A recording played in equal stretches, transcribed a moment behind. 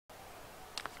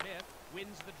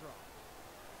wins the draw.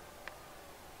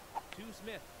 To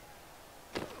Smith.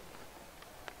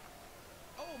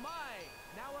 Oh my!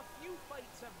 Now a few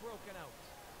fights have broken out.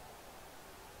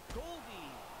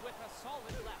 Goldie with a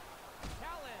solid left.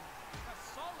 Talon, a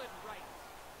solid right.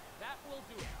 That will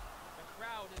do it. The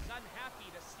crowd is unhappy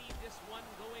to see this one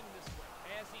going this way,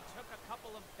 as he took a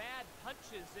couple of bad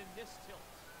punches in this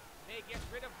tilt. They get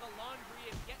rid of the laundry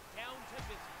and get down to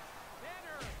business.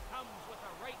 Banner comes with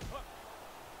a right hook.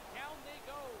 Down they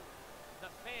go.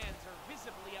 The fans are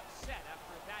visibly upset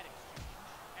after that exchange,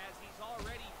 as he's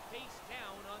already face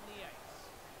down on the ice.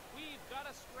 We've got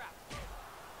a scrap.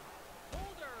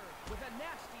 Holder with a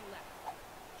nasty left.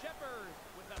 Shepard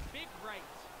with a big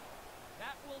right.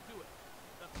 That will do it.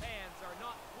 The fans are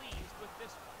not pleased with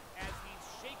this one, as he's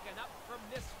shaken up from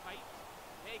this fight.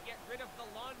 They get rid of the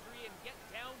laundry and get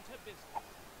down to business.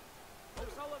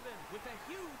 O'Sullivan with a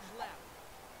huge left.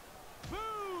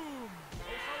 Boom!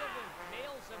 O'Sullivan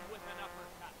nails him with an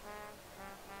uppercut.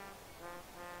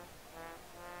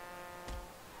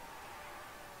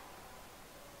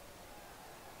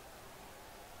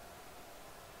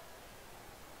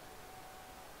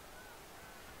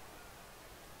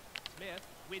 Smith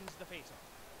wins the faceoff.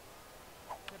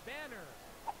 To Banner.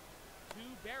 To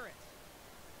Barrett.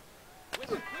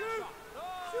 With a quick shot. Oh!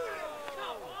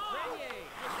 Grenier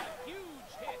with a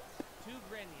huge hit to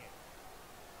Grenier.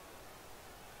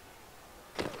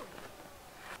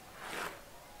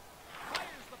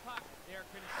 Fires the puck. They're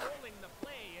controlling the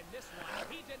play in this one.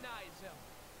 He denies him.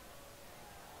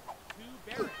 To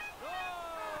Barrett.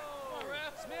 Oh!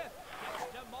 Smith gets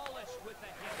demolished with a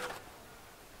hit.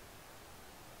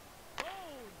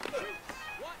 Shoots!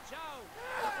 Watch out!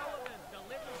 Sullivan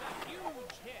delivers a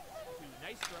huge hit to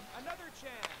Nystrom. Another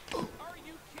chance. Are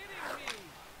you kidding me?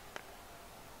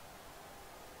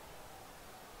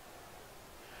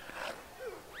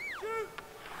 Shoot!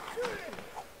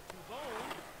 To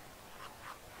Bone.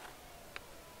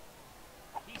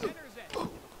 He centers it.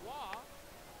 Waugh.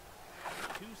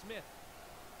 To Smith.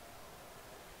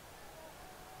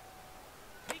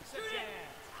 Takes a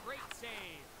chance. Great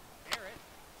save. Barrett.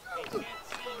 He can't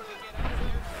seem to get out of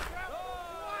there.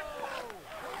 Oh!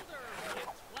 Holder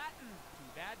gets flattened.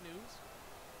 Bad news.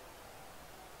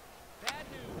 Bad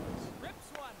news.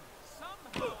 Rips one.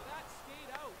 Somehow that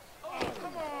stayed out. Oh,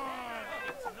 come on!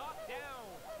 It's knocked down.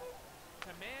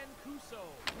 To Mancuso.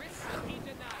 Risks it. He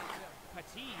denies him.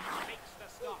 Petit makes the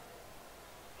stop.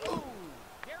 Oh!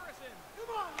 Harrison.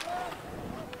 Come on, man!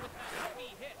 With a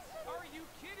heavy hit. Are you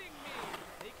kidding me?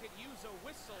 They could use a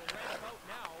whistle right about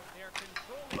now. They're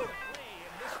controlling the play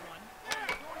in this one. On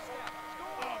the doorstep.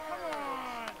 Score! Oh, come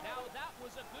on! Now that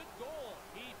was a good goal.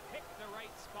 He picked the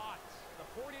right spots. The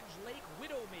Portage Lake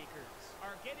Widowmakers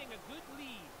are getting a good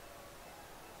lead.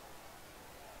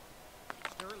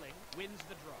 Sterling wins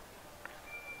the draw.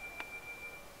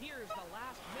 Here's the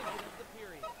last minute of the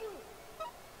period.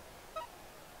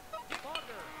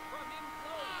 Fogger from in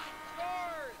close.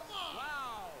 Scores!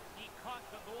 Wow! He caught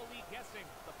the goalie guessing.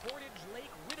 The Portage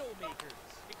Lake Widowmakers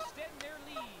extend their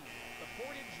lead. The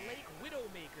Portage Lake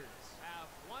Widowmakers have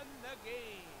won the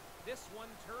game. This one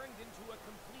turned into a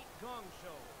complete gong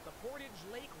show. The Portage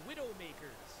Lake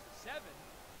Widowmakers 7